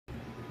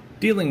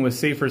Dealing with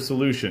safer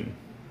solution.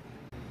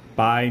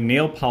 Buy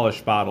nail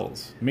polish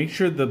bottles. Make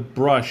sure the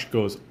brush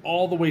goes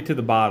all the way to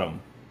the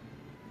bottom.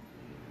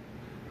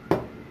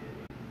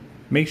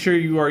 Make sure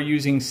you are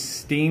using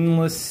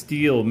stainless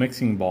steel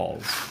mixing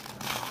balls.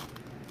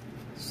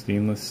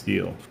 Stainless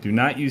steel. Do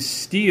not use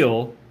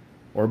steel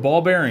or ball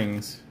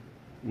bearings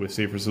with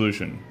safer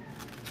solution.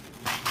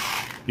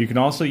 You can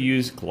also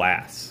use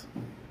glass.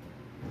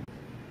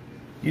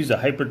 Use a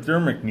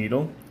hypodermic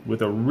needle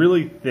with a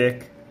really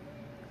thick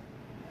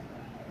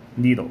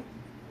needle.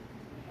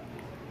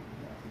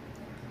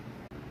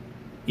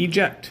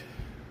 Eject.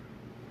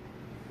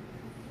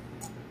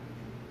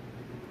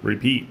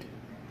 Repeat.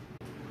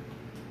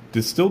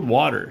 Distilled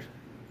water.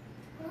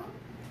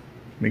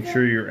 Make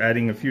sure you're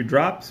adding a few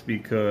drops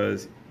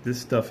because this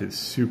stuff is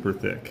super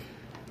thick.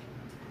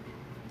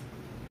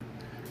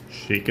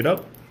 Shake it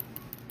up.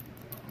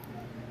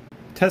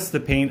 Test the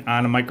paint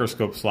on a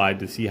microscope slide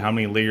to see how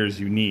many layers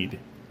you need.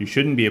 You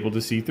shouldn't be able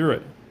to see through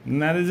it.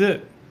 And that is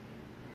it.